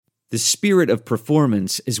The spirit of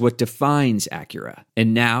performance is what defines Acura.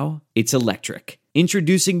 And now, it's electric.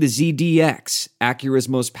 Introducing the ZDX, Acura's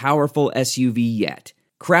most powerful SUV yet.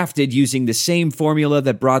 Crafted using the same formula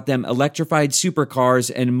that brought them electrified supercars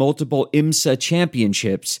and multiple IMSA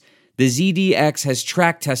championships, the ZDX has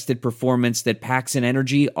track-tested performance that packs an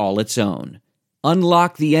energy all its own.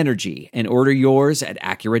 Unlock the energy and order yours at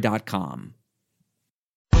Acura.com.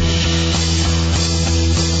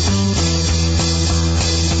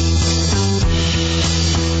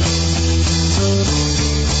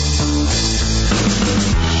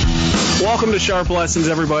 Welcome to Sharp Lessons,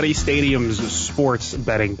 everybody. Stadium's sports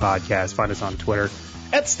betting podcast. Find us on Twitter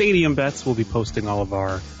at Stadium Bets. We'll be posting all of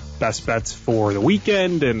our best bets for the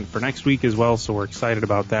weekend and for next week as well. So we're excited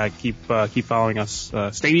about that. Keep following us.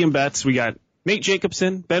 Stadium Bets. We got Nate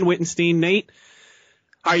Jacobson, Ben Wittenstein. Nate,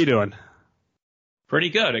 how you doing?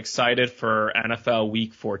 Pretty good. Excited for NFL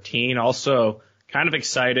Week 14. Also, kind of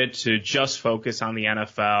excited to just focus on the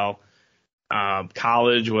NFL.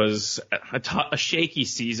 College was a shaky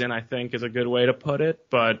season, I think is a good way to put it,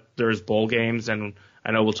 but there's bowl games, and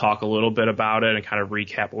I know we'll talk a little bit about it and kind of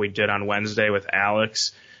recap what we did on Wednesday with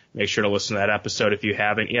Alex. Make sure to listen to that episode if you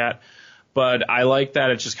haven't yet. But I like that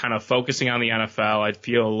it's just kind of focusing on the NFL. I'd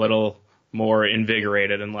feel a little more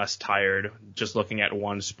invigorated and less tired just looking at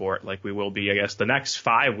one sport like we will be, I guess, the next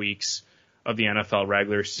 5 weeks of the NFL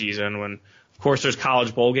regular season when, of course, there's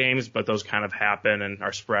college bowl games, but those kind of happen and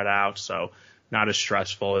are spread out, so not as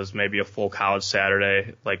stressful as maybe a full college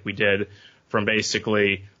Saturday like we did from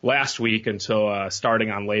basically last week until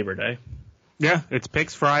starting on Labor Day. Yeah, it's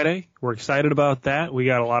Picks Friday. We're excited about that. We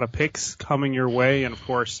got a lot of picks coming your way, and, of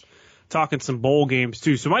course, talking some bowl games,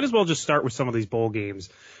 too. So might as well just start with some of these bowl games.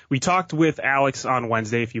 We talked with Alex on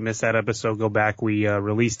Wednesday. If you missed that episode, go back. We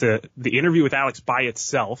released the interview with Alex by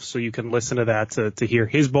itself, so you can listen to that to hear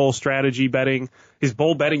his bowl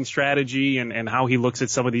betting strategy and how he looks at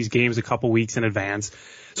some of these games a couple weeks in advance.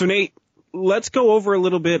 So, Nate, let's go over a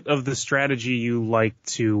little bit of the strategy you like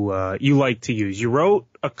to use. You wrote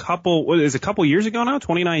a couple years ago now,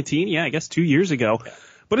 2019? Yeah, I guess 2 years ago.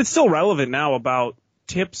 But it's still relevant now about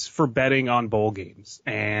tips for betting on bowl games,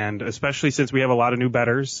 and especially since we have a lot of new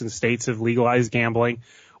bettors and states have legalized gambling.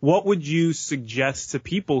 What would you suggest to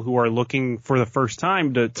people who are looking for the first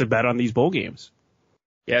time to bet on these bowl games?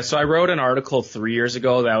 Yeah, so I wrote an article 3 years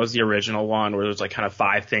ago. That was the original one where there was like kind of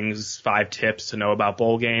 5 tips to know about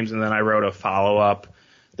bowl games. And then I wrote a follow-up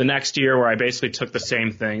the next year where I basically took the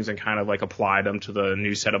same things and kind of like applied them to the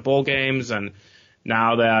new set of bowl games. And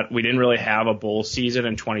now that we didn't really have a bowl season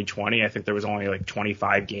in 2020, I think there was only like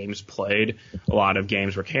 25 games played. A lot of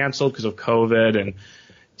games were canceled because of COVID and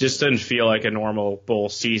just didn't feel like a normal bowl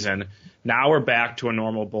season. Now we're back to a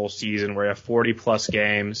normal bowl season where we have 40-plus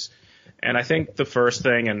games. And I think the first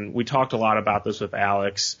thing, and we talked a lot about this with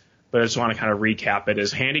Alex, but I just want to kind of recap it,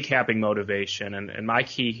 is handicapping motivation. And my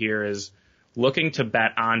key here is looking to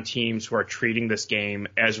bet on teams who are treating this game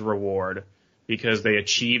as a reward because they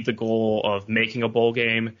achieved the goal of making a bowl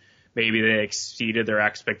game. Maybe they exceeded their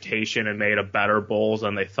expectation and made a better bowl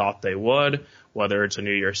than they thought they would, whether it's a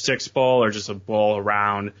New Year's Six bowl or just a bowl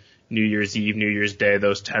around New Year's Eve, New Year's Day.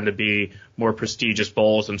 Those tend to be more prestigious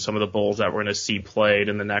bowls than some of the bowls that we're going to see played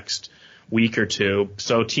in the next week or two.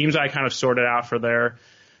 So teams I kind of sorted out for there,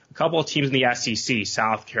 a couple of teams in the SEC,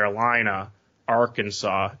 South Carolina,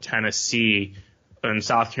 Arkansas, Tennessee. In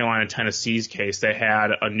South Carolina and Tennessee's case, they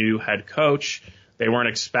had a new head coach. They weren't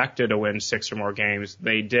expected to win 6 or more games.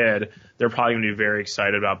 They did. They're probably going to be very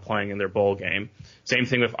excited about playing in their bowl game. Same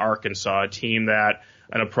thing with Arkansas, a team that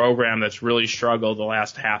and a program that's really struggled the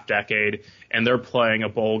last half decade, and they're playing a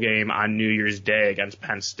bowl game on New Year's Day against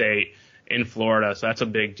Penn State in Florida. So that's a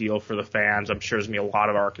big deal for the fans. I'm sure there's going to be a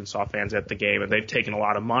lot of Arkansas fans at the game, and they've taken a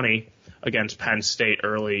lot of money against Penn State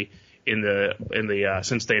early in the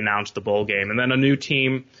since they announced the bowl game. And then a new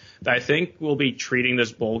team that I think will be treating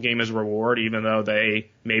this bowl game as a reward, even though they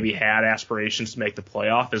maybe had aspirations to make the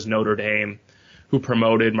playoff, is Notre Dame, who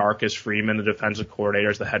promoted Marcus Freeman, the defensive coordinator,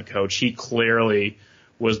 as the head coach. He clearly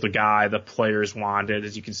was the guy the players wanted,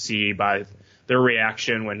 as you can see by their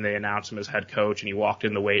reaction when they announced him as head coach and he walked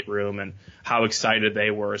in the weight room and how excited they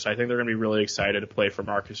were. So I think they're going to be really excited to play for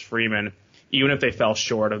Marcus Freeman, even if they fell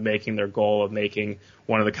short of making their goal of making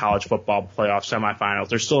one of the college football playoff semifinals.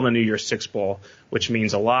 They're still in the New Year's Six Bowl, which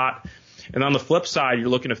means a lot. And on the flip side, you're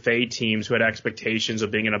looking to fade teams who had expectations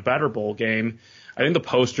of being in a better bowl game. I think the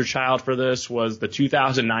poster child for this was the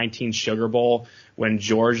 2019 Sugar Bowl when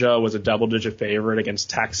Georgia was a double-digit favorite against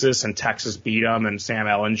Texas, and Texas beat them, and Sam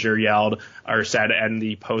Ehlinger yelled or said in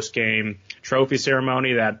the post-game trophy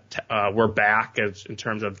ceremony that we're back in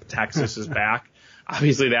terms of Texas is back.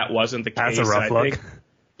 Obviously, that wasn't the case. That's a rough look.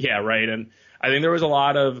 Yeah, right. And I think there was a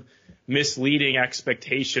lot of misleading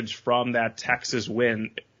expectations from that Texas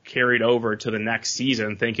win carried over to the next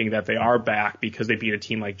season, thinking that they are back because they beat a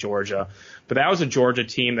team like Georgia. But that was a Georgia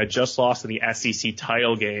team that just lost in the SEC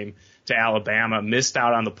title game to Alabama, missed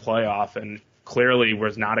out on the playoff, and clearly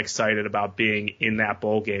was not excited about being in that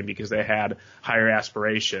bowl game because they had higher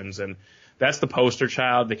aspirations. And that's the poster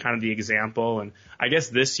child, the example. And I guess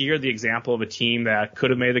this year, the example of a team that could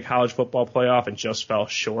have made the college football playoff and just fell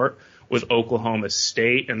short was Oklahoma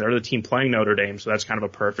State, and they're the team playing Notre Dame, so that's kind of a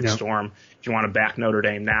perfect storm if you want to back Notre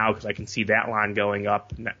Dame now, because I can see that line going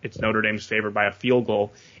up. It's Notre Dame's favored by a field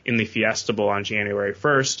goal in the Fiesta Bowl on January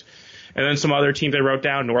 1st. And then some other teams I wrote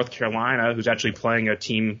down, North Carolina, who's actually playing a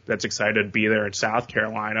team that's excited to be there in South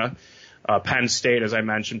Carolina. Penn State, as I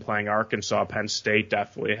mentioned, playing Arkansas. Penn State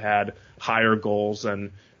definitely had higher goals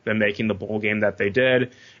than making the bowl game that they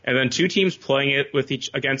did. And then two teams playing it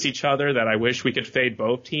against each other that I wish we could fade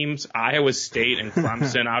both teams, Iowa State and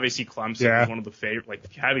Clemson. Obviously, Clemson is one of the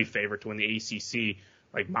heavy favorite to win the ACC,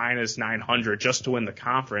 like minus 900 just to win the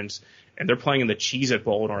conference. And they're playing in the Cheez-It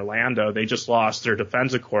Bowl in Orlando. They just lost their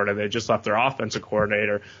defensive coordinator. They just left their offensive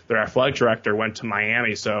coordinator. Their athletic director went to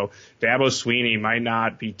Miami. So Dabo Swinney might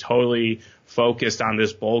not be totally focused on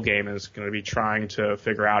this bowl game and is going to be trying to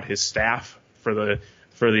figure out his staff for the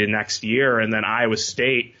next year. And then Iowa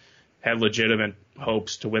State had legitimate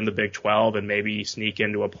hopes to win the Big 12 and maybe sneak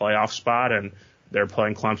into a playoff spot, and they're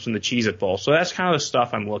playing Clemson in the Cheez-It Bowl. So that's kind of the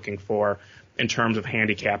stuff I'm looking for in terms of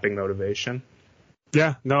handicapping motivation.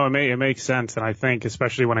 Yeah, no, it makes sense. And I think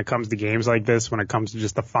especially when it comes to games like this, when it comes to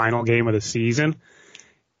just the final game of the season,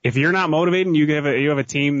 if you're not motivated, you have a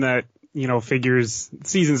team that, figures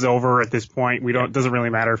season's over at this point. Doesn't really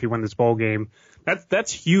matter if you win this bowl game.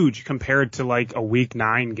 That's huge compared to like a week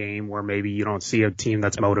 9 game where maybe you don't see a team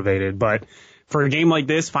that's motivated. But for a game like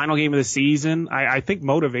this, final game of the season, I think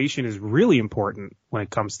motivation is really important when it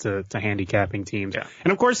comes to handicapping teams. Yeah.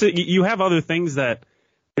 And of course, you have other things that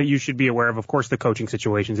you should be aware of. Of course, the coaching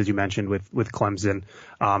situations, as you mentioned, with Clemson.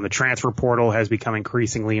 The transfer portal has become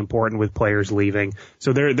increasingly important with players leaving.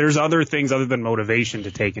 So there's other things other than motivation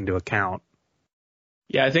to take into account.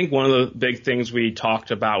 Yeah, I think one of the big things we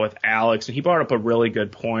talked about with Alex, and he brought up a really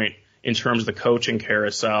good point in terms of the coaching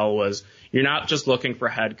carousel, was you're not just looking for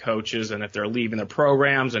head coaches and if they're leaving their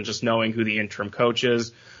programs and just knowing who the interim coach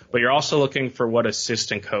is, but you're also looking for what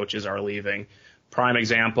assistant coaches are leaving. Prime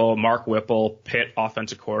example, Mark Whipple, Pitt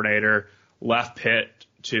offensive coordinator, left Pitt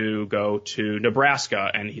to go to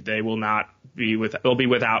Nebraska, and Pitt will be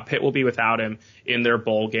without him in their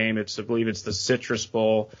bowl game. I believe it's the Citrus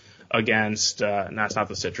Bowl against, no, it's not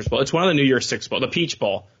the Citrus Bowl. It's one of the New Year's Six Bowl, the Peach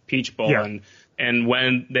Bowl. Yeah. And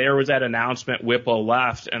when there was that announcement, Whipple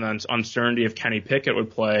left, and then uncertainty if Kenny Pickett would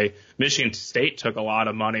play, Michigan State took a lot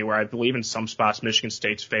of money, where I believe in some spots Michigan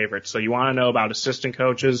State's favorite. So you want to know about assistant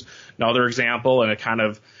coaches. Another example, and it kind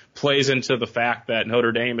of plays into the fact that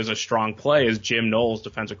Notre Dame is a strong play, is Jim Knowles,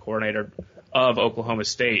 defensive coordinator of Oklahoma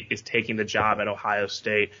State, is taking the job at Ohio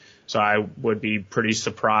State. So I would be pretty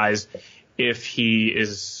surprised if he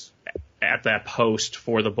is at that post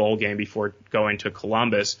for the bowl game before going to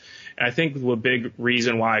Columbus. And I think the big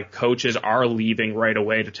reason why coaches are leaving right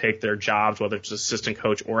away to take their jobs, whether it's assistant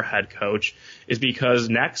coach or head coach, is because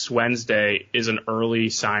next Wednesday is an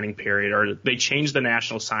early signing period, or they changed the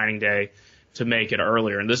National Signing Day to make it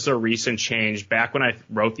earlier. And this is a recent change. Back when I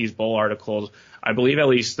wrote these bowl articles, I believe at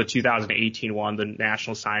least the 2018 one, the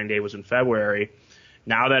National Signing Day was in February.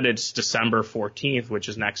 Now that it's December 14th, which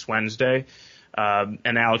is next Wednesday,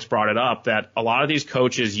 and Alex brought it up, that a lot of these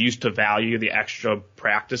coaches used to value the extra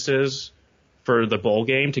practices for the bowl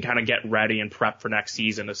game to kind of get ready and prep for next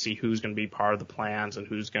season, to see who's going to be part of the plans and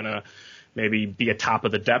who's going to maybe be atop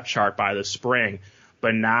of the depth chart by the spring.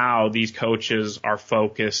 But now these coaches are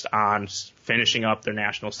focused on finishing up their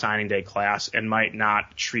National Signing Day class and might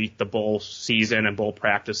not treat the bowl season and bowl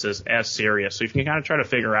practices as serious. So you can kind of try to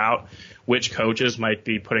figure out which coaches might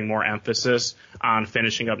be putting more emphasis on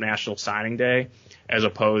finishing up National Signing Day as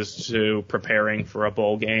opposed to preparing for a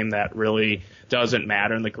bowl game that really doesn't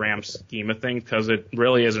matter in the grand scheme of things, because it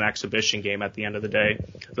really is an exhibition game at the end of the day,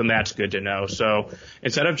 then that's good to know. So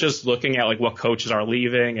instead of just looking at like what coaches are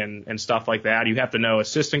leaving and stuff like that, you have to know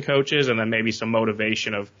assistant coaches and then maybe some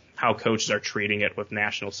motivation of how coaches are treating it with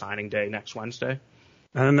National Signing Day next Wednesday.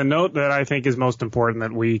 And then the note that I think is most important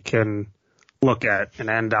that we can look at and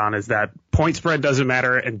end on is that point spread doesn't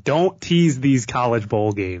matter, and don't tease these college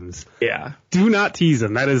bowl games. Yeah. Do not tease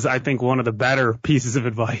them. That is, I think, one of the better pieces of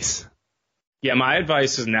advice. Yeah, my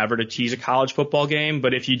advice is never to tease a college football game,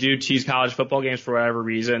 but if you do tease college football games for whatever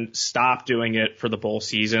reason, stop doing it for the bowl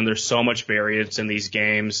season. There's so much variance in these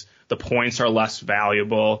games. The points are less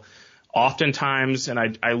valuable. Oftentimes, and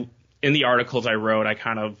I in the articles I wrote, I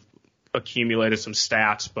kind of accumulated some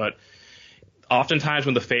stats, but oftentimes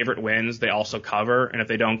when the favorite wins, they also cover, and if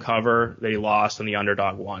they don't cover, they lost and the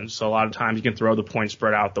underdog won. So a lot of times you can throw the point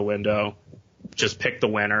spread out the window. Just pick the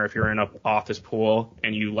winner if you're in an office pool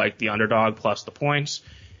and you like the underdog plus the points.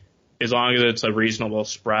 As long as it's a reasonable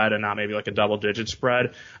spread and not maybe like a double-digit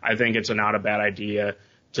spread, I think it's not a bad idea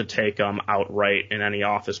to take them outright in any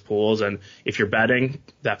office pools. And if you're betting,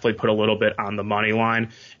 definitely put a little bit on the money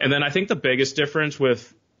line. And then I think the biggest difference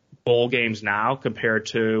with bowl games now compared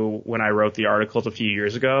to when I wrote the articles a few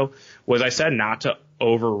years ago was I said not to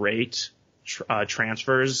overrate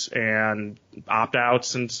transfers and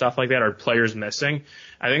opt-outs and stuff like that, or players missing.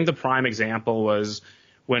 I think the prime example was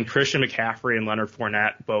when Christian McCaffrey and Leonard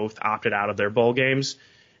Fournette both opted out of their bowl games.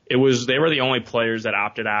 They were the only players that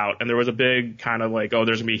opted out, and there was a big kind of like, oh,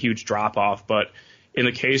 there's going to be a huge drop-off. But in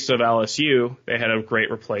the case of LSU, they had a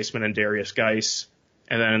great replacement in Darius Geis.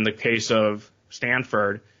 And then in the case of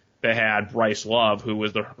Stanford, they had Bryce Love, who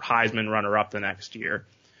was the Heisman runner-up the next year.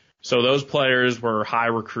 So those players were high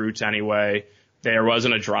recruits anyway. There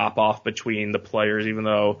wasn't a drop-off between the players, even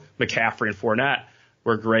though McCaffrey and Fournette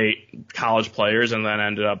were great college players and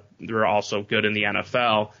then they were also good in the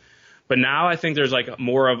NFL. But now I think there's like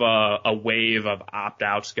more of a wave of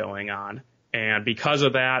opt-outs going on. And because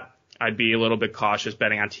of that, I'd be a little bit cautious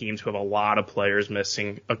betting on teams who have a lot of players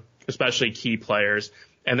missing, especially key players.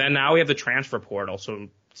 And then now we have the transfer portal. So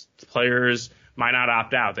players might not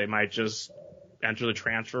opt out. They might just enter the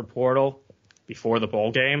transfer portal before the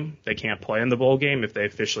bowl game. They can't play in the bowl game if they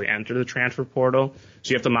officially enter the transfer portal. So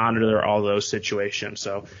you have to monitor all those situations.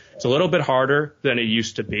 So it's a little bit harder than it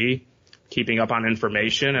used to be keeping up on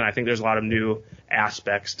information. And I think there's a lot of new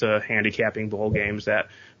aspects to handicapping bowl games that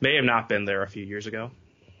may have not been there a few years ago.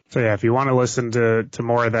 So yeah, if you want to listen to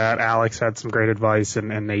more of that, Alex had some great advice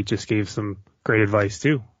and Nate just gave some great advice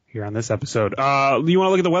too here on this episode. You want to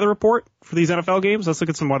look at the weather report for these NFL games? Let's look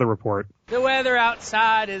at some weather report. The weather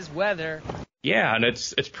outside is weather. Yeah, and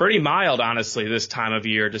it's pretty mild, honestly, this time of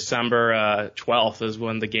year. December 12th is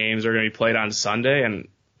when the games are going to be played on Sunday, and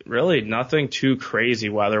really nothing too crazy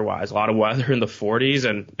weather-wise. A lot of weather in the 40s,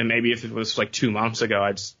 and maybe if it was like 2 months ago,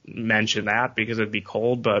 I'd mention that because it'd be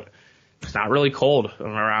cold, but it's not really cold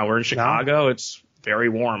around. We're in Chicago. No. It's very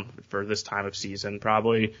warm for this time of season,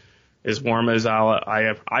 probably as warm as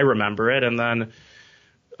I remember it. And then,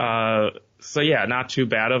 so yeah, not too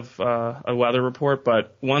bad of a weather report.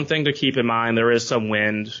 But one thing to keep in mind, there is some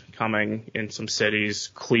wind coming in some cities,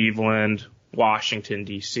 Cleveland, Washington,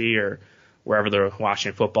 D.C., or wherever the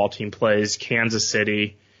Washington football team plays, Kansas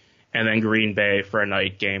City, and then Green Bay for a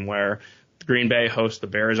night game where Green Bay hosts the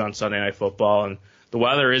Bears on Sunday Night Football. And the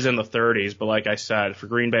weather is in the 30s, but like I said, for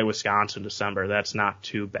Green Bay, Wisconsin, December, that's not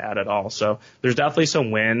too bad at all. So there's definitely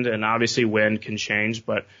some wind, and obviously wind can change,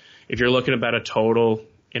 but if you're looking to bet a total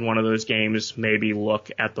in one of those games, maybe look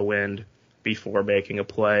at the wind before making a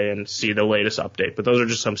play and see the latest update. But those are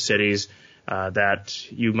just some cities that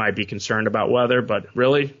you might be concerned about weather, but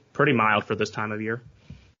really pretty mild for this time of year.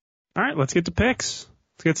 All right, let's get to picks.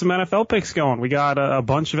 Let's get some NFL picks going. We got a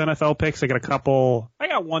bunch of NFL picks. I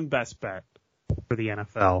got one best bet for the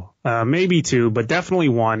NFL. Maybe two, but definitely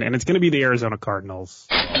one, and it's going to be the Arizona Cardinals.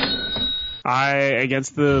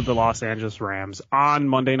 Against the Los Angeles Rams on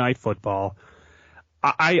Monday Night Football.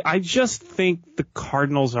 I just think the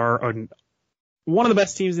Cardinals are one of the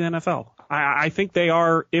best teams in the NFL. I think they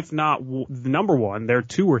are, if not number one, they're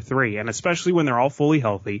 2 or 3, and especially when they're all fully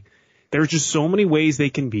healthy. There's just so many ways they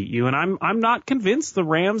can beat you, and I'm not convinced the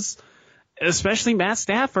Rams, especially Matt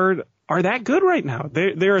Stafford, are that good right now.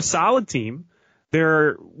 They're a solid team.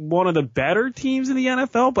 They're one of the better teams in the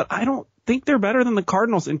NFL, but I don't think they're better than the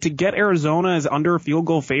Cardinals. And to get Arizona as under a field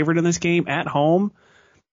goal favorite in this game at home,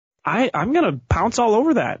 I'm going to pounce all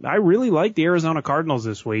over that. I really like the Arizona Cardinals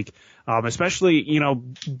this week, especially,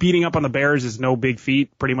 beating up on the Bears is no big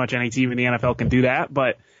feat. Pretty much any team in the NFL can do that,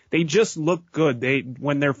 but they just look good.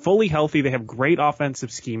 When they're fully healthy, they have great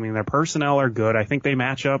offensive scheming. Their personnel are good. I think they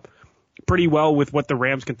match up pretty well with what the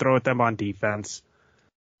Rams can throw at them on defense.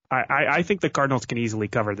 I think the Cardinals can easily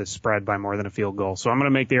cover this spread by more than a field goal. So I'm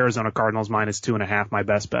going to make the Arizona Cardinals -2.5 my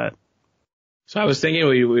best bet. So I was thinking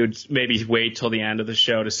we would maybe wait till the end of the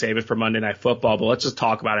show to save it for Monday Night Football, but let's just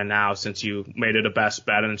talk about it now since you made it a best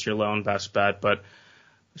bet and it's your lone best bet. But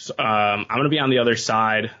I'm going to be on the other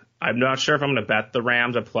side. I'm not sure if I'm going to bet the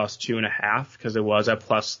Rams at +2.5 because it was at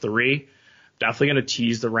 +3. Definitely going to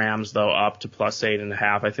tease the Rams, though, up to plus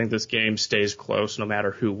 8.5. I think this game stays close no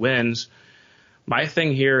matter who wins. My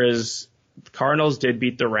thing here is the Cardinals did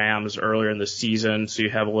beat the Rams earlier in the season, so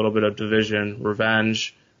you have a little bit of division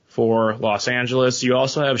revenge for Los Angeles. You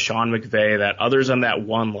also have Sean McVay, that others than that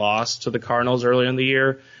one loss to the Cardinals earlier in the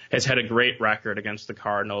year, has had a great record against the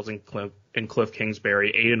Cardinals in Cliff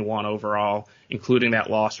Kingsbury, 8-1 overall, including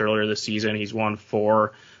that loss earlier this season. He's won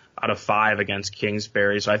 4 out of 5 against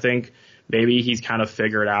Kingsbury. So I think maybe he's kind of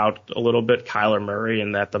figured out a little bit Kyler Murray,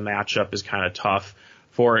 and that the matchup is kind of tough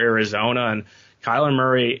for Arizona. And Kyler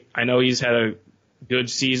Murray, I know he's had a good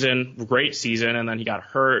season, great season, and then he got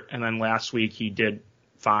hurt. And then last week he did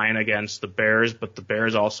fine against the Bears, but the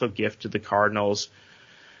Bears also gifted the Cardinals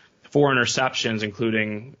 4 interceptions,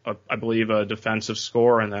 including, I believe, a defensive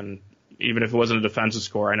score. And then even if it wasn't a defensive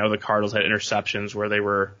score, I know the Cardinals had interceptions where they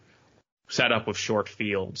were set up with short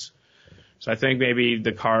fields. So I think maybe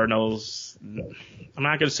the Cardinals, I'm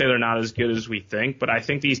not going to say they're not as good as we think, but I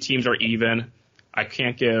think these teams are even. I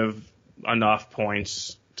can't give enough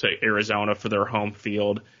points to Arizona for their home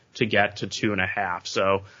field to get to 2.5.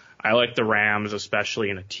 So I like the Rams, especially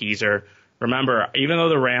in a teaser. Remember, even though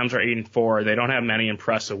the Rams are 8-4, they don't have many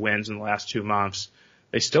impressive wins in the last 2 months.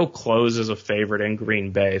 They still close as a favorite in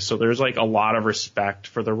Green Bay. So there's like a lot of respect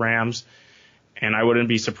for the Rams. And I wouldn't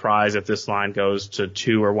be surprised if this line goes to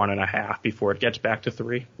 2 or 1.5 before it gets back to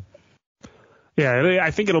 3. Yeah, I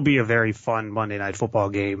think it'll be a very fun Monday Night Football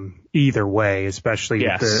game either way, especially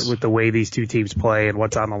with the way these two teams play and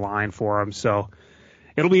what's on the line for them. So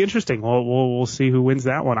it'll be interesting. We'll see who wins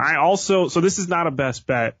that one. So this is not a best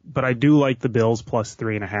bet, but I do like the Bills plus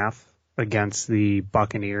 3.5 against the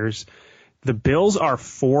Buccaneers. The Bills are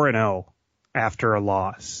 4-0 after a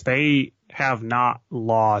loss. They have not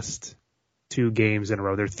lost 2 games in a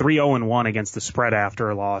row. They're 3-0-1 against the spread after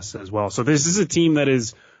a loss as well. So this is a team that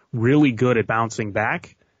is really good at bouncing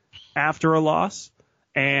back after a loss.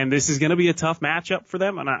 And this is going to be a tough matchup for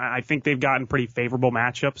them. And I think they've gotten pretty favorable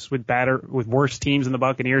matchups with worse teams than the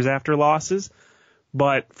Buccaneers after losses.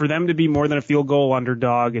 But for them to be more than a field goal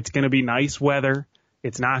underdog, it's going to be nice weather.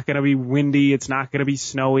 It's not going to be windy. It's not going to be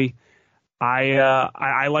snowy.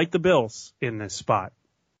 I like the Bills in this spot.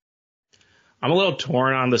 I'm a little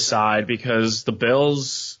torn on the side because the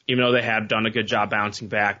Bills, even though they have done a good job bouncing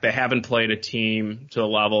back, they haven't played a team to the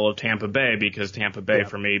level of Tampa Bay, because Tampa Bay,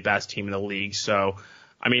 for me, best team in the league. So,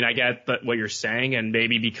 I mean, I get what you're saying, and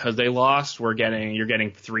maybe because they lost, you're getting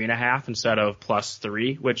 3.5 instead of plus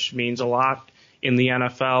 3, which means a lot in the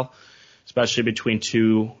NFL, especially between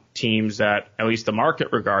two teams that at least the market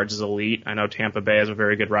regards as elite. I know Tampa Bay has a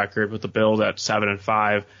very good record, with the Bills at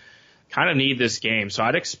 7-5. Kind of need this game. So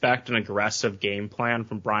I'd expect an aggressive game plan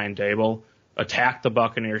from Brian Daboll, attack the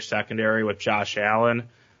Buccaneers secondary with Josh Allen.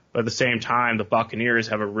 But at the same time, the Buccaneers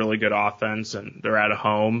have a really good offense, and they're at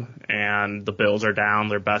home, and the Bills are down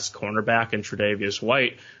their best cornerback in Tre'Davious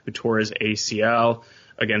White, who tore his ACL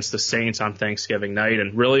against the Saints on Thanksgiving night.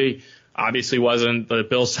 And really, obviously the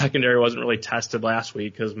Bills secondary wasn't really tested last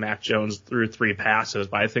week because Mac Jones threw 3 passes.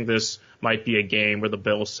 But I think this might be a game where the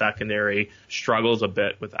Bills secondary struggles a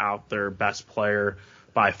bit without their best player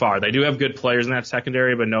by far. They do have good players in that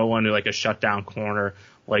secondary, but no one like a shutdown corner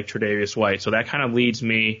like Tre'Davious White. So that kind of leads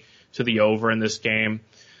me to the over in this game.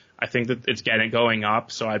 I think that it's going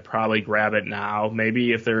up, so I'd probably grab it now.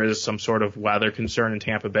 Maybe if there is some sort of weather concern in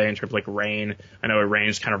Tampa Bay in terms of like rain, I know it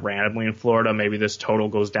rains kind of randomly in Florida, maybe this total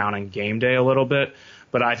goes down on game day a little bit.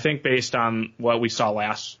 But I think based on what we saw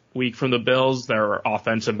last week from the Bills, their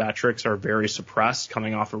offensive metrics are very suppressed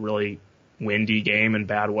coming off a really windy game and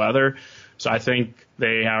bad weather. So I think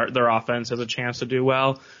their offense has a chance to do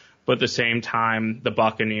well. But at the same time, the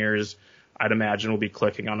Buccaneers, I'd imagine, will be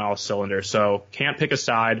clicking on all cylinders. So can't pick a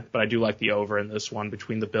side, but I do like the over in this one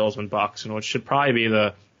between the Bills and Bucs, and which should probably be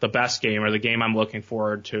the best game, or the game I'm looking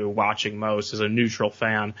forward to watching most as a neutral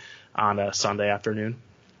fan on a Sunday afternoon.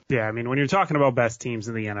 Yeah, I mean, when you're talking about best teams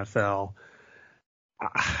in the NFL,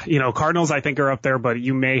 Cardinals I think are up there, but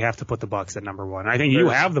you may have to put the Bucs at number 1. I think you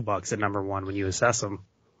have the Bucs at number 1 when you assess them.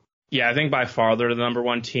 Yeah, I think by far they're the number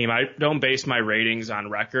 1 team. I don't base my ratings on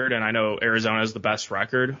record, and I know Arizona has the best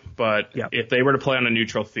record, but if they were to play on a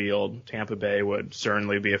neutral field, Tampa Bay would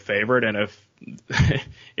certainly be a favorite. And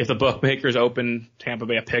if the bookmakers open Tampa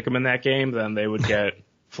Bay a pick 'em in that game, then they would get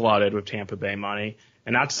flooded with Tampa Bay money.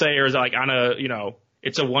 And not to say Arizona,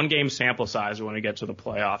 it's a 1-game sample size when we get to the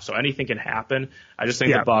playoffs, so anything can happen. I just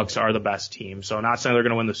think the Bucs are the best team. So not saying they're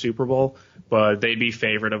going to win the Super Bowl, but they'd be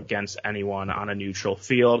favored against anyone on a neutral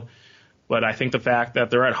field. But I think the fact that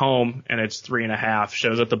they're at home and it's 3.5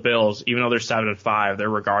 shows that the Bills, even though they're 7-5, they're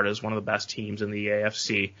regarded as one of the best teams in the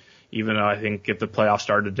AFC. even though I think if the playoffs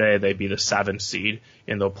started today, they'd be the 7th seed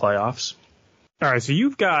in the playoffs. All right, so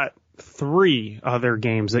you've got 3 other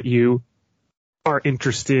games that you are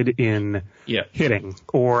interested in hitting,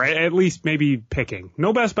 or at least maybe picking.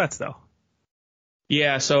 No best bets, though.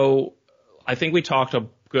 Yeah, so I think we talked a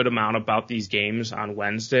good amount about these games on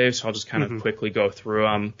Wednesday, so I'll just kind of quickly go through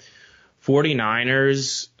them.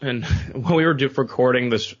 49ers, and when we were recording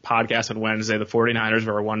this podcast on Wednesday, the 49ers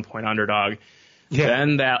were a 1-point underdog. Yeah.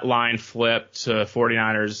 Then that line flipped to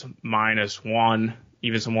 49ers -1,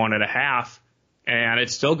 even some 1.5, and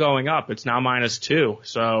it's still going up. It's now -2.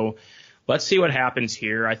 So let's see what happens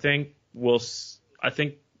here. I think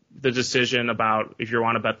the decision about if you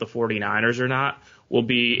want to bet the 49ers or not will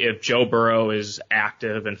be if Joe Burrow is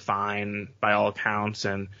active and fine by all accounts,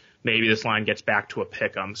 and maybe this line gets back to a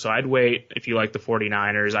pick'em. So I'd wait if you like the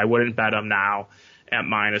 49ers. I wouldn't bet them now at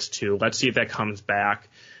 -2. Let's see if that comes back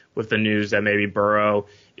with the news that maybe Burrow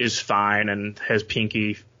is fine and his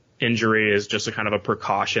pinky injury is just a kind of a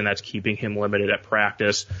precaution that's keeping him limited at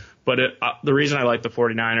practice. But the reason I like the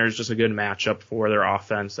 49ers, just a good matchup for their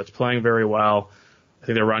offense that's playing very well. I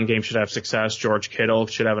think their run game should have success. George Kittle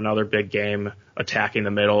should have another big game attacking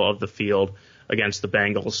the middle of the field against the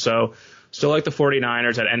Bengals. So still like the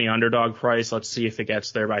 49ers at any underdog price. Let's see if it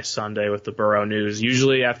gets there by Sunday with the Burrow news.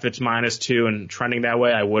 Usually if it's -2 and trending that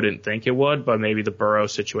way, I wouldn't think it would, but maybe the Burrow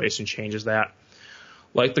situation changes that.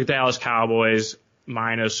 Like the Dallas Cowboys,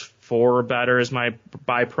 -4 or better is my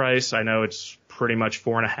buy price. I know it's pretty much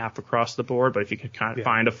 4.5 across the board, but if you can kind of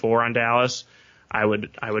find a 4 on Dallas, I would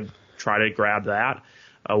try to grab that.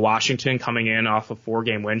 Washington coming in off a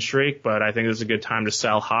 4-game win streak, but I think this is a good time to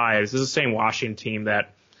sell high. This is the same Washington team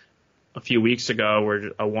that a few weeks ago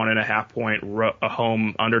were a 1.5-point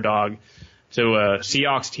home underdog to a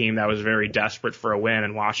Seahawks team that was very desperate for a win,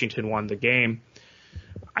 and Washington won the game.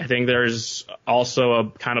 I think there's also a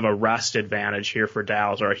kind of a rest advantage here for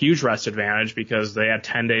Dallas, or a huge rest advantage, because they had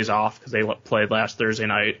 10 days off because they played last Thursday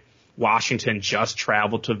night. Washington just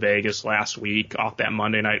traveled to Vegas last week off that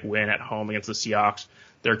Monday night win at home against the Seahawks.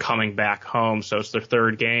 They're coming back home, so it's their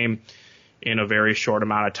 3rd game in a very short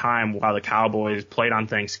amount of time, while the Cowboys played on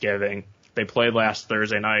Thanksgiving. They played last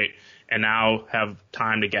Thursday night and now have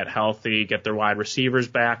time to get healthy, get their wide receivers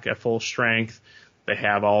back at full strength. They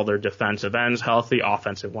have all their defensive ends healthy.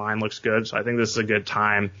 Offensive line looks good. So I think this is a good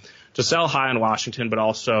time to sell high on Washington, but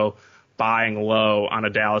also buying low on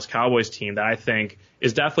a Dallas Cowboys team that I think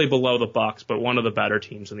is definitely below the Bucs, but one of the better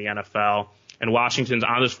teams in the NFL. And Washington's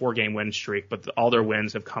on this 4-game win streak, but all their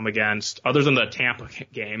wins have come against, other than the Tampa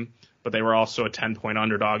game, but they were also a 10-point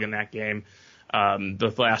underdog in that game.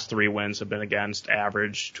 The last 3 wins have been against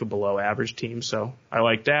average to below average teams. So I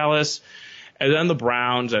like Dallas. And then the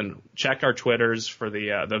Browns, and check our Twitters for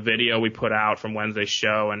the video we put out from Wednesday's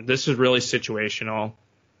show. And this is really situational,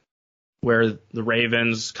 where the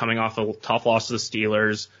Ravens, coming off a tough loss to the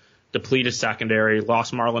Steelers, depleted secondary,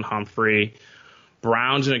 lost Marlon Humphrey.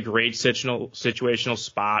 Browns in a great situational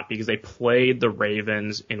spot because they played the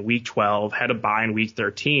Ravens in Week 12, had a bye in Week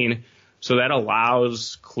 13. So that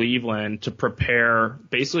allows Cleveland to prepare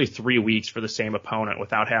basically 3 weeks for the same opponent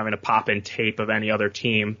without having to pop in tape of any other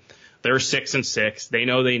team. They're 6-6. They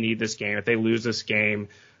know they need this game. If they lose this game,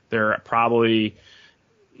 they're probably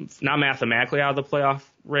not mathematically out of the playoff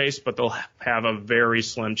race, but they'll have a very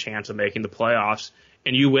slim chance of making the playoffs.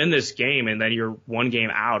 And you win this game, and then you're 1 game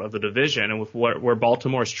out of the division. And with where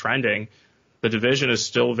Baltimore's trending, the division is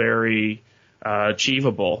still very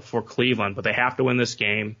achievable for Cleveland, but they have to win this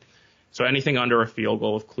game. So anything under a field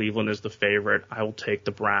goal, if Cleveland is the favorite, I will take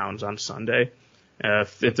the Browns on Sunday.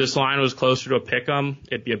 If this line was closer to a pick'em,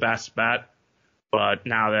 it'd be a best bet. But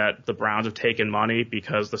now that the Browns have taken money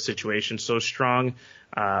because the situation's so strong,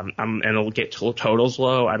 and it'll get totals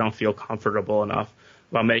low, I don't feel comfortable enough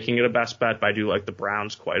about making it a best bet. But I do like the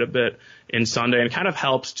Browns quite a bit in Sunday, and it kind of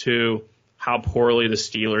helps too how poorly the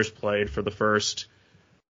Steelers played for the first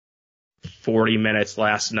 40 minutes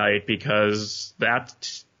last night, because that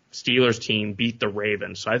Steelers team beat the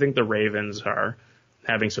Ravens. So I think the Ravens are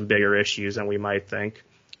having some bigger issues than we might think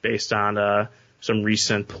based on some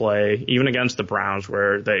recent play, even against the Browns,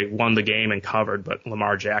 where they won the game and covered, but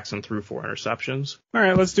Lamar Jackson threw 4 interceptions. All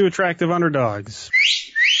right, let's do attractive underdogs.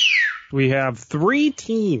 We have 3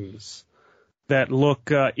 teams that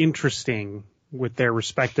look interesting with their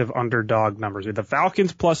respective underdog numbers. We have the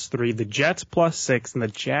Falcons +3, the Jets +6, and the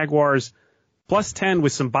Jaguars +10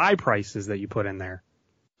 with some buy prices that you put in there.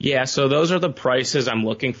 Yeah, so those are the prices I'm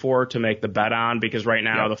looking for to make the bet on, because right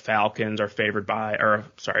now the Falcons are favored by,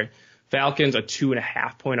 Falcons a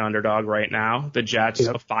 2.5-point underdog right now. The Jets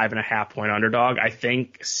a 5.5-point underdog. I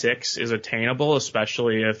think 6 is attainable,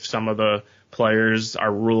 especially if some of the players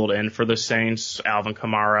are ruled in for the Saints. Alvin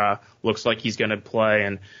Kamara looks like he's going to play,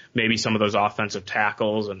 and maybe some of those offensive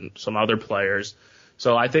tackles and some other players.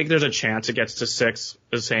 So I think there's a chance it gets to 6.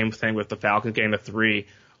 The same thing with the Falcons getting to 3.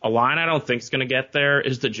 A line I don't think is going to get there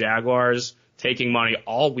is the Jaguars taking money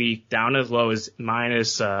all week down as low as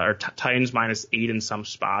Titans -8 in some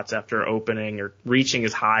spots after opening or reaching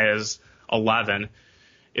as high as 11.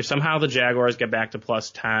 If somehow the Jaguars get back to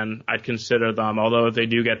 +10, I'd consider them. Although if they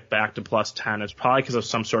do get back to +10, it's probably because of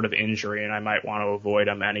some sort of injury, and I might want to avoid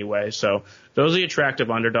them anyway. So those are the attractive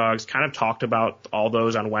underdogs. Kind of talked about all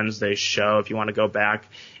those on Wednesday's show. If you want to go back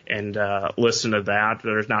and listen to that,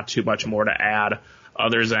 there's not too much more to add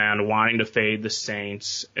other than wanting to fade the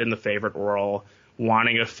Saints in the favorite role,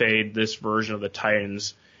 wanting to fade this version of the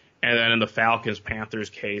Titans. And then in the Falcons-Panthers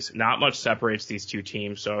case, not much separates these two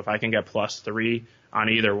teams. So if I can get +3 on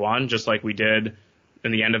either one, just like we did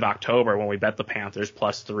in the end of October when we bet the Panthers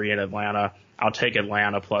 +3 in Atlanta, I'll take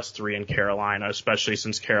Atlanta +3 in Carolina, especially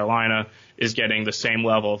since Carolina is getting the same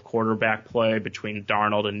level of quarterback play between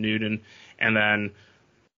Darnold and Newton. And then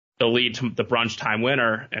the lead to the brunch time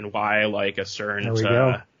winner, and why I like a certain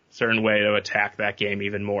way to attack that game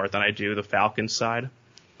even more than I do the Falcons side.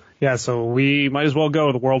 Yeah, so we might as well go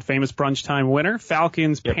with the world-famous brunch time winner,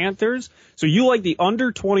 Falcons-Panthers. So you like the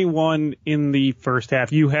under 21 in the first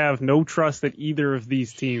half. You have no trust that either of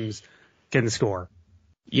these teams can score.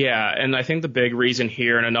 Yeah, and I think the big reason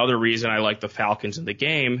here, and another reason I like the Falcons in the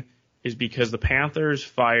game, is because the Panthers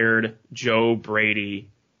fired Joe Brady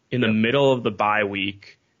in the middle of the bye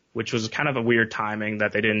week, which was kind of a weird timing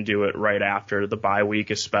that they didn't do it right after the bye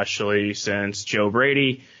week, especially since Joe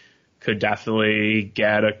Brady could definitely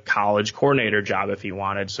get a college coordinator job if he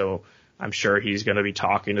wanted. So I'm sure he's going to be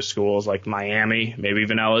talking to schools like Miami, maybe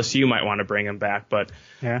even LSU might want to bring him back. But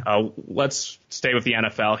let's stay with the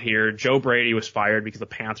NFL here. Joe Brady was fired because the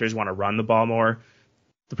Panthers want to run the ball more.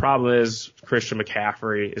 The problem is Christian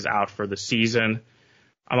McCaffrey is out for the season.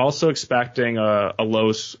 I'm also expecting the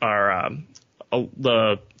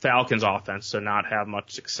Falcons offense to not have much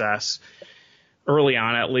success early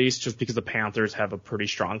on, at least, just because the Panthers have a pretty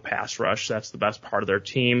strong pass rush. That's the best part of their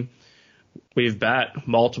team. We've bet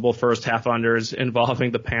multiple first half unders involving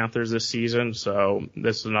the Panthers this season, so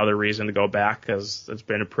this is another reason to go back because it's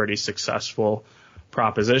been a pretty successful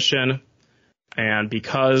proposition. And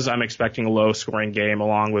because I'm expecting a low scoring game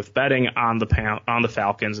along with betting on the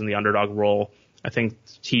Falcons in the underdog role, I think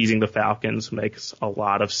teasing the Falcons makes a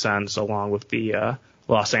lot of sense along with the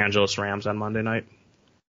Los Angeles Rams on Monday night.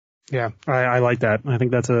 Yeah, I like that. I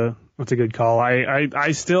think that's a good call.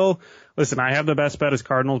 I still listen. I have the best bet as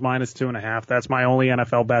Cardinals -2.5. That's my only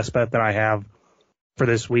NFL best bet that I have for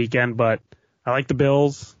this weekend. But I like the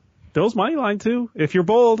Bills. Bills money line too. If you're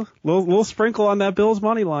bold, little sprinkle on that Bills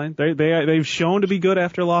money line. They've shown to be good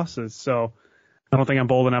after losses. So I don't think I'm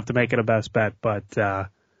bold enough to make it a best bet. But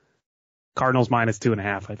Cardinals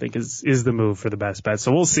 -2.5, I think is the move for the best bet.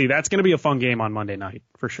 So we'll see. That's going to be a fun game on Monday night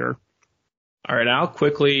for sure. All right, I'll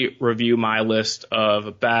quickly review my list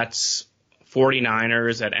of bets.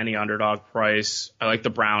 49ers at any underdog price. I like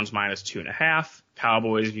the Browns -2.5.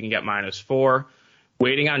 Cowboys, if you can get -4.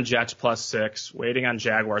 Waiting on Jets +6. Waiting on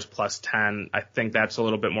Jaguars +10. I think that's a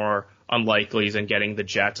little bit more unlikely than getting the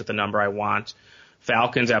Jets at the number I want.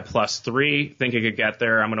 Falcons at +3. Think I could get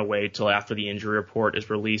there. I'm going to wait till after the injury report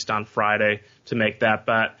is released on Friday to make that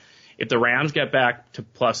bet. If the Rams get back to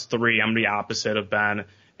 +3, I'm the opposite of Ben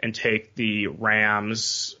and take the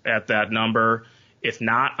Rams at that number. If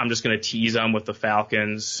not, I'm just going to tease them with the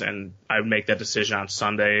Falcons, and I would make that decision on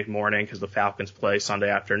Sunday morning because the Falcons play Sunday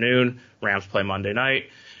afternoon, Rams play Monday night.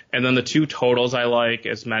 And then the two totals I like,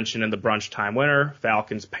 as mentioned in the brunch time winner,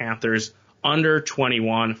 Falcons-Panthers, under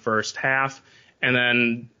 21 first half, and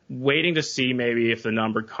then waiting to see maybe if the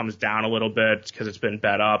number comes down a little bit because it's been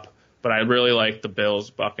bet up. But I really like the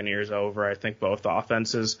Bills-Buccaneers over. I think both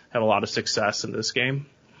offenses have a lot of success in this game.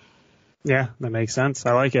 Yeah, that makes sense.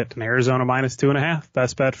 I like it. And Arizona -2.5,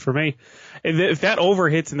 best bet for me. If that over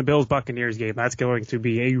hits in the Bills-Buccaneers game, that's going to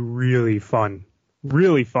be a really fun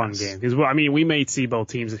game. Because, we may see both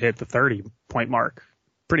teams hit the 30-point mark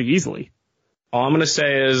pretty easily. All I'm going to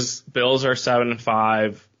say is Bills are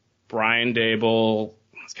 7-5. Brian Daboll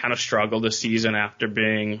has kind of struggled this season after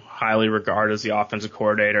being highly regarded as the offensive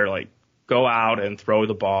coordinator. Like, go out and throw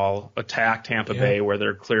the ball, attack Tampa Bay where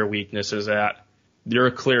their clear weakness is at.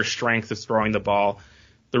 Your clear strength is throwing the ball.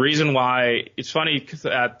 The reason why it's funny because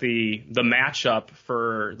at the matchup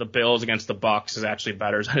for the Bills against the Bucs is actually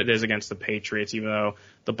better than it is against the Patriots, even though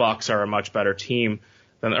the Bucs are a much better team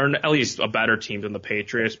or at least a better team than the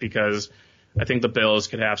Patriots, because I think the Bills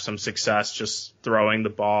could have some success just throwing the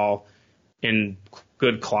ball in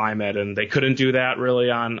good climate, and they couldn't do that really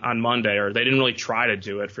on Monday, or they didn't really try to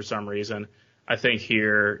do it for some reason. I think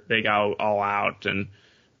here they go all out, and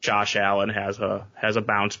Josh Allen has a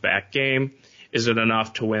bounce back game. Is it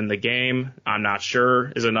enough to win the game? I'm not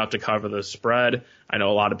sure. Is it enough to cover the spread? I know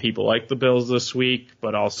a lot of people like the Bills this week,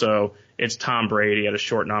 but also it's Tom Brady at a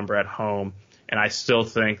short number at home. And I still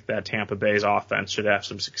think that Tampa Bay's offense should have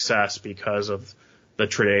some success because of the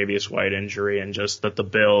Tre'Davious White injury, and just that the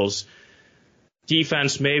Bills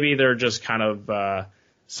defense, maybe they're just kind of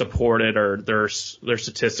supported, or their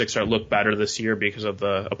statistics look better this year because of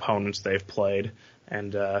the opponents they've played.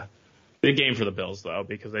 And big game for the Bills, though,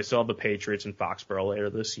 because they still have the Patriots in Foxborough later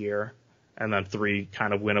this year, and then 3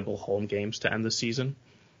 kind of winnable home games to end the season.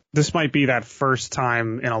 This might be that first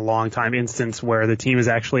time in a long time instance where the team is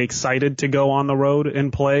actually excited to go on the road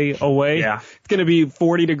and play away. Yeah. It's going to be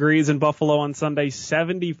 40 degrees in Buffalo on Sunday,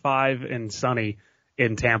 75 and sunny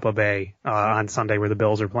in Tampa Bay on Sunday where the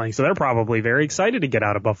Bills are playing. So they're probably very excited to get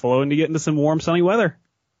out of Buffalo and to get into some warm, sunny weather.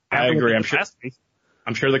 I agree.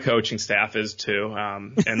 I'm sure the coaching staff is too,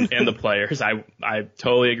 and the players. I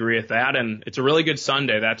totally agree with that. And it's a really good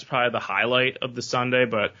Sunday. That's probably the highlight of the Sunday,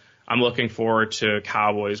 but I'm looking forward to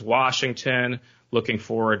Cowboys Washington, looking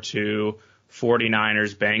forward to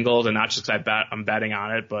 49ers Bengals, and not just because I'm betting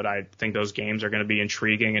on it, but I think those games are going to be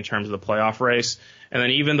intriguing in terms of the playoff race. And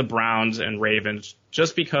then even the Browns and Ravens,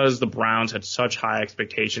 just because the Browns had such high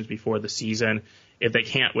expectations before the season. If they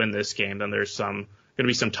can't win this game, then there's going to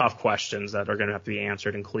be some tough questions that are going to have to be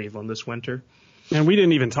answered in Cleveland this winter. And we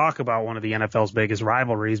didn't even talk about one of the NFL's biggest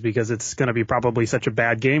rivalries because it's going to be probably such a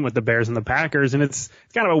bad game with the Bears and the Packers. And it's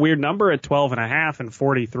kind of a weird number at 12.5, and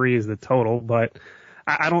 43 is the total. But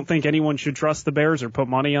I don't think anyone should trust the Bears or put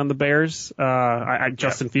money on the Bears.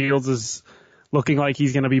 Justin Fields is looking like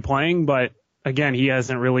he's going to be playing, but again, he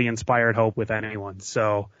hasn't really inspired hope with anyone.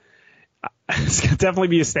 So it's going to definitely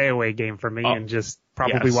be a stay away game for me, and just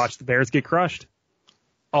probably watch the Bears get crushed.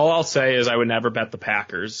 All I'll say is I would never bet the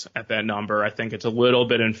Packers at that number. I think it's a little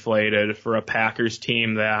bit inflated for a Packers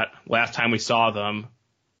team that last time we saw them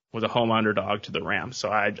was a home underdog to the Rams. So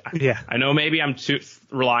I know maybe I'm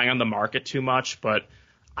relying on the market too much, but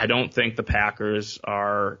I don't think the Packers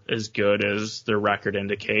are as good as their record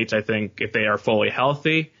indicates. I think if they are fully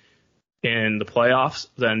healthy in the playoffs,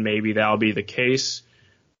 then maybe that'll be the case.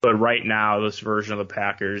 But right now, this version of the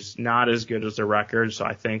Packers, not as good as their record. So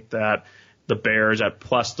I think that the Bears at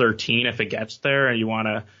plus 13, if it gets there, and you want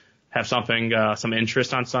to have something, some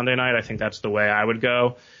interest on Sunday night, I think that's the way I would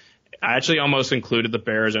go. I actually almost included the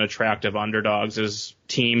Bears in attractive underdogs as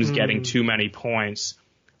teams getting too many points,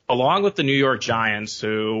 along with the New York Giants,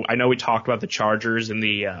 who I know we talked about the Chargers in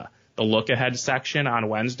the look-ahead section on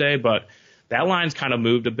Wednesday, but that line's kind of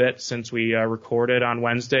moved a bit since we recorded on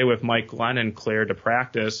Wednesday with Mike Glennon cleared to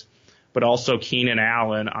practice, but also Keenan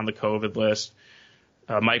Allen on the COVID list.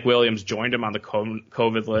 Mike Williams joined him on the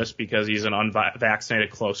COVID list because he's an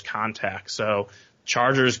unvaccinated close contact. So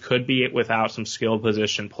Chargers could be without some skilled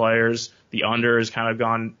position players. The under has kind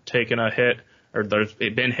of taken a hit, or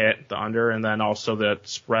they've been hit, the under, and then also the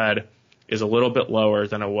spread is a little bit lower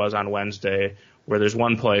than it was on Wednesday, where there's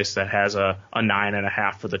one place that has a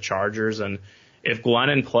 9.5 for the Chargers. And if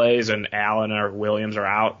Glennon plays and Allen or Williams are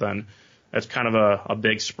out, then that's kind of a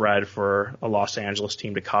big spread for a Los Angeles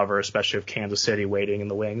team to cover, especially with Kansas City waiting in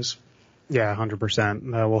the wings. Yeah,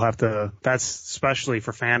 100%. We'll have to, that's especially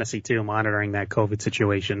for fantasy too, monitoring that COVID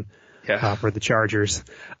situation for the Chargers.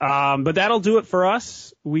 But that'll do it for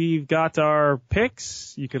us. We've got our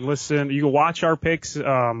picks. You can watch our picks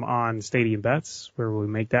on Stadium Bets, where we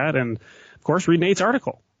make that. And of course, read Nate's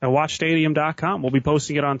article at watchstadium.com. We'll be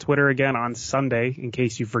posting it on Twitter again on Sunday in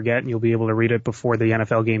case you forget, and you'll be able to read it before the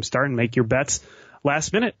NFL games start and make your bets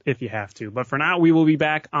last minute if you have to. But for now, we will be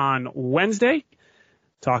back on Wednesday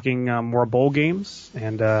talking more bowl games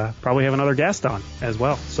and probably have another guest on as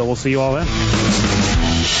well. So we'll see you all then.